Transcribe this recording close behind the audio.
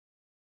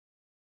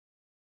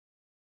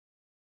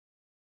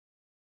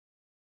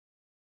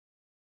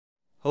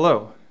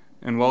Hello,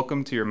 and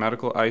welcome to your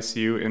medical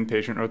ICU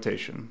inpatient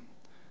rotation.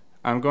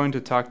 I'm going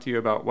to talk to you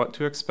about what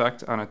to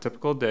expect on a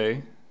typical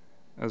day,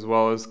 as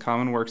well as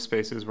common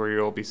workspaces where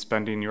you'll be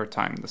spending your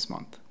time this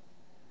month.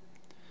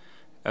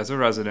 As a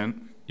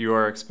resident, you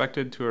are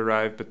expected to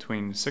arrive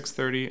between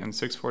 6:30 and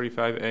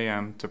 6:45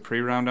 a.m. to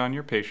pre-round on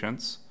your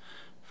patients,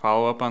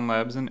 follow up on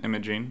labs and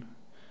imaging,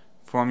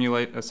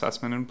 formulate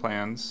assessment and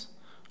plans,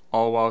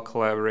 all while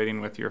collaborating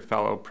with your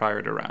fellow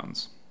prior to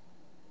rounds.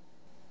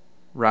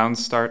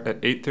 Rounds start at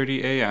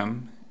 8:30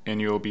 a.m.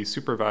 and you will be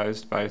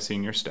supervised by a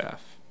senior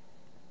staff.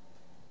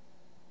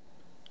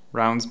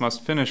 Rounds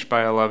must finish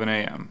by 11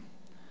 a.m.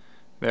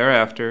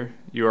 Thereafter,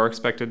 you are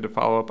expected to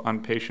follow up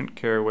on patient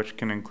care, which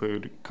can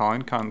include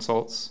calling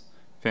consults,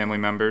 family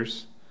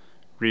members,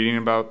 reading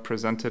about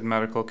presented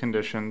medical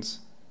conditions,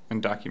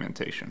 and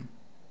documentation.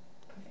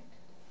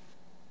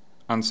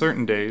 On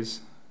certain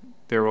days,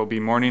 there will be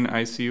morning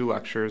ICU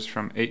lectures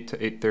from 8 to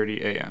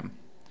 8:30 a.m.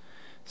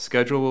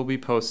 Schedule will be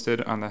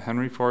posted on the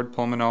Henry Ford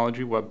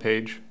Pulmonology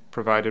webpage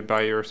provided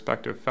by your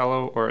respective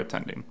fellow or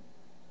attending.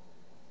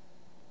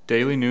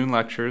 Daily noon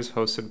lectures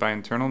hosted by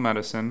internal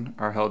medicine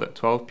are held at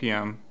 12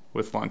 p.m.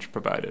 with lunch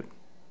provided.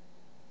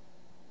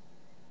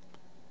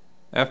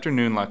 After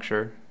noon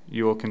lecture,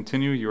 you will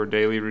continue your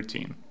daily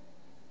routine.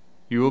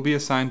 You will be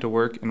assigned to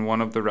work in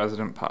one of the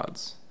resident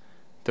pods.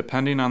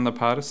 Depending on the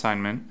pod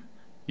assignment,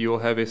 you will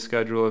have a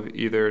schedule of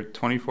either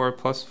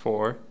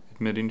 24+4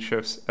 admitting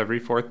shifts every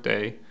fourth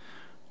day,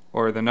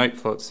 or the night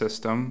float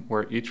system,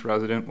 where each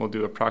resident will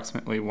do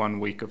approximately 1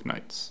 week of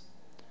nights.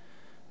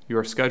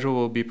 Your schedule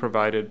will be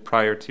provided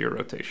prior to your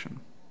rotation.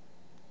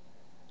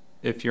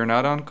 If you're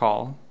not on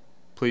call,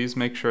 please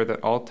make sure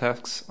that all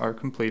tasks are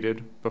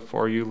completed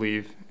before you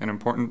leave and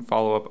important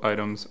follow-up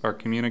items are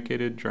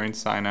communicated during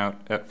sign-out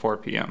at 4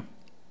 p.m.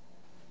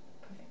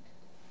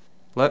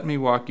 Let me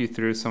walk you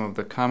through some of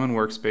the common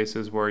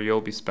workspaces where you'll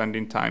be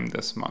spending time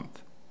this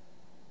month.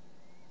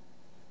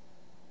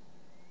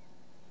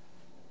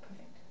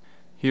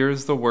 Here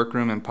is the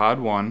workroom in Pod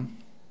 1,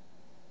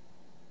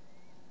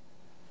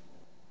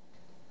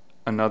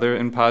 another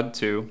in Pod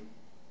 2,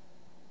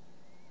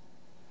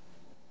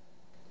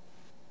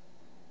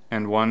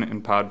 and one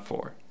in Pod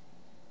 4.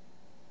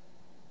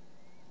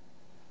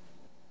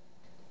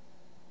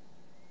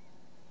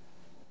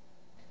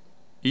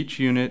 Each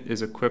unit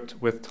is equipped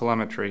with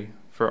telemetry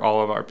for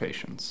all of our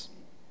patients.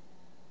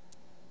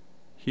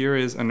 Here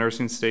is a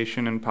nursing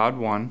station in Pod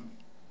 1,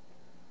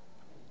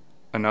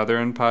 another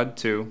in Pod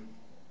 2,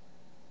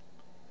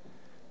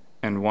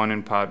 and one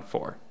in Pod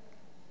 4.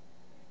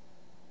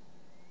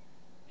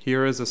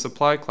 Here is a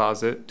supply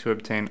closet to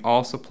obtain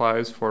all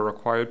supplies for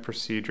required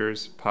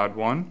procedures, Pod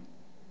 1,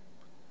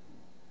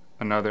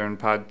 another in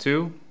Pod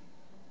 2,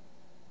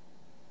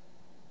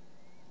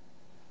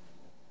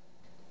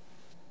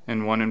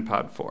 and one in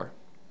Pod 4.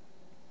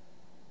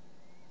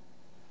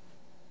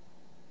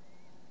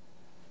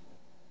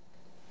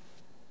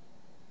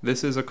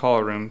 This is a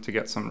call room to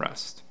get some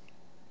rest.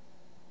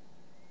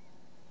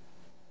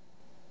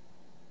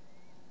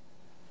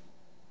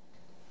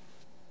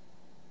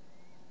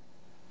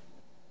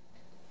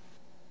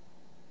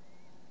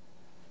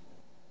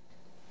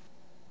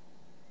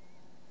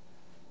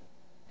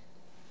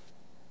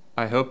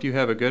 I hope you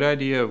have a good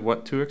idea of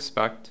what to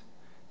expect,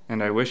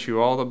 and I wish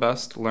you all the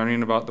best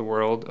learning about the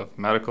world of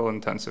medical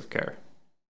intensive care.